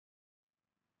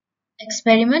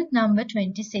Experiment number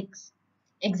 26.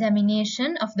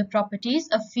 Examination of the properties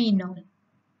of phenol.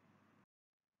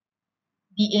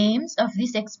 The aims of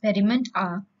this experiment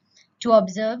are to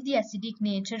observe the acidic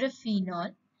nature of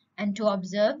phenol and to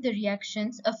observe the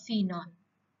reactions of phenol.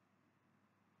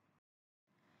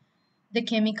 The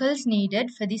chemicals needed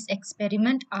for this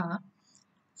experiment are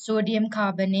sodium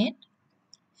carbonate,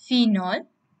 phenol,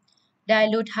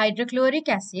 dilute hydrochloric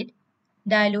acid,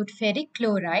 dilute ferric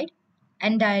chloride,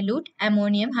 and dilute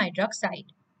ammonium hydroxide.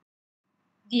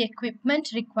 The equipment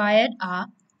required are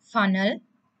funnel,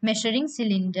 measuring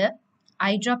cylinder,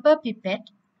 eyedropper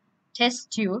pipette,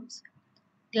 test tubes,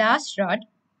 glass rod,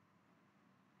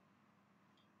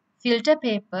 filter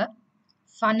paper,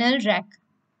 funnel rack,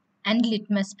 and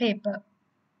litmus paper.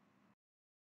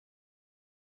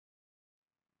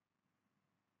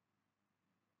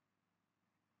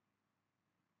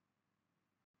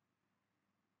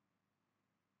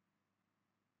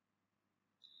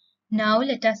 Now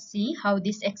let us see how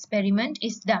this experiment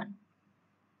is done.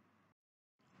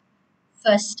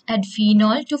 First, add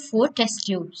phenol to 4 test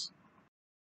tubes.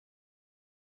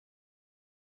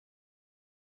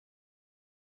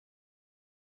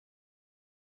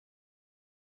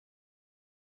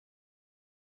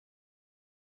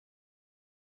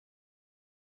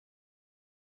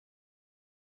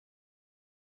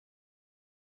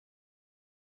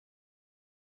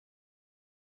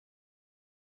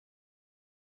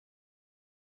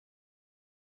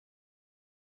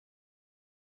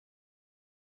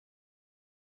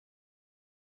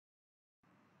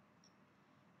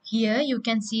 Here you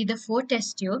can see the 4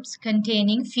 test tubes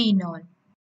containing phenol.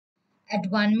 Add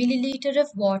 1 milliliter of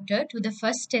water to the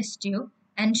first test tube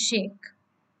and shake.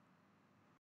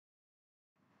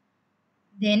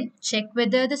 Then check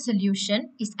whether the solution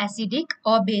is acidic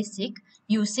or basic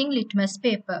using litmus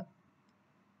paper.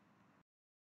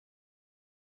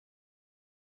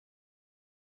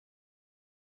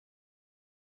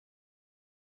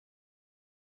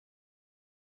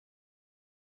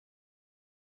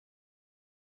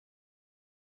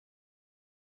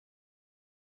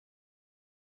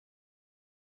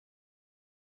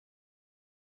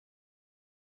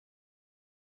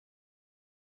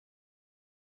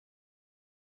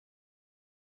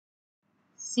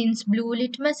 Since blue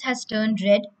litmus has turned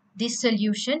red, this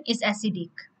solution is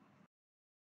acidic.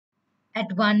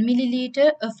 Add 1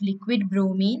 milliliter of liquid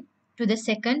bromine to the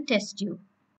second test tube.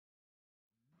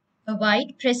 A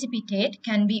white precipitate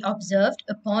can be observed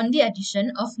upon the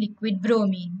addition of liquid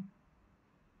bromine.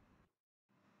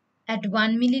 Add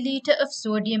 1 milliliter of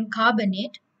sodium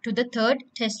carbonate to the third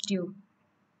test tube.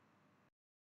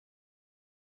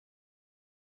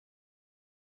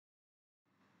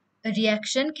 A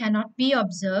reaction cannot be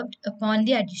observed upon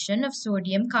the addition of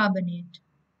sodium carbonate.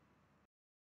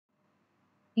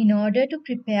 In order to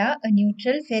prepare a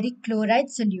neutral ferric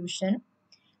chloride solution,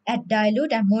 add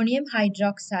dilute ammonium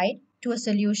hydroxide to a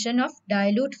solution of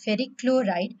dilute ferric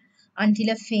chloride until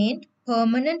a faint,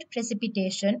 permanent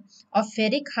precipitation of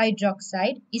ferric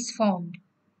hydroxide is formed.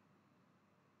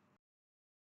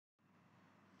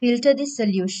 Filter this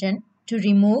solution to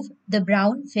remove the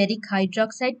brown ferric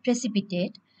hydroxide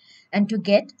precipitate and to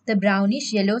get the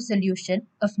brownish yellow solution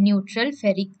of neutral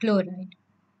ferric chloride.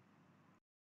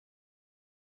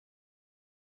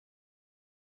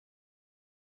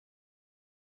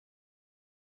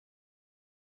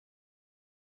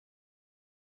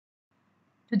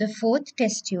 To the fourth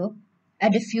test tube,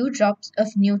 add a few drops of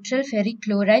neutral ferric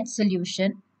chloride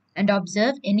solution and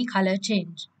observe any color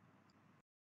change.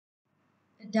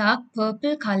 A dark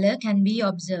purple color can be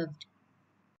observed.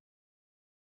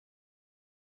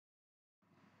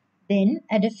 Then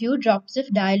add a few drops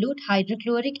of dilute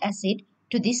hydrochloric acid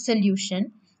to this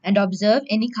solution and observe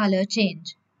any color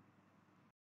change.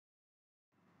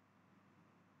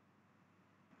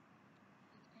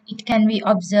 It can be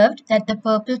observed that the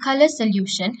purple color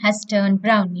solution has turned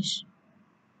brownish.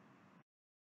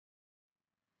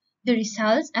 The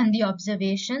results and the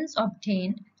observations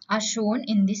obtained are shown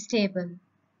in this table.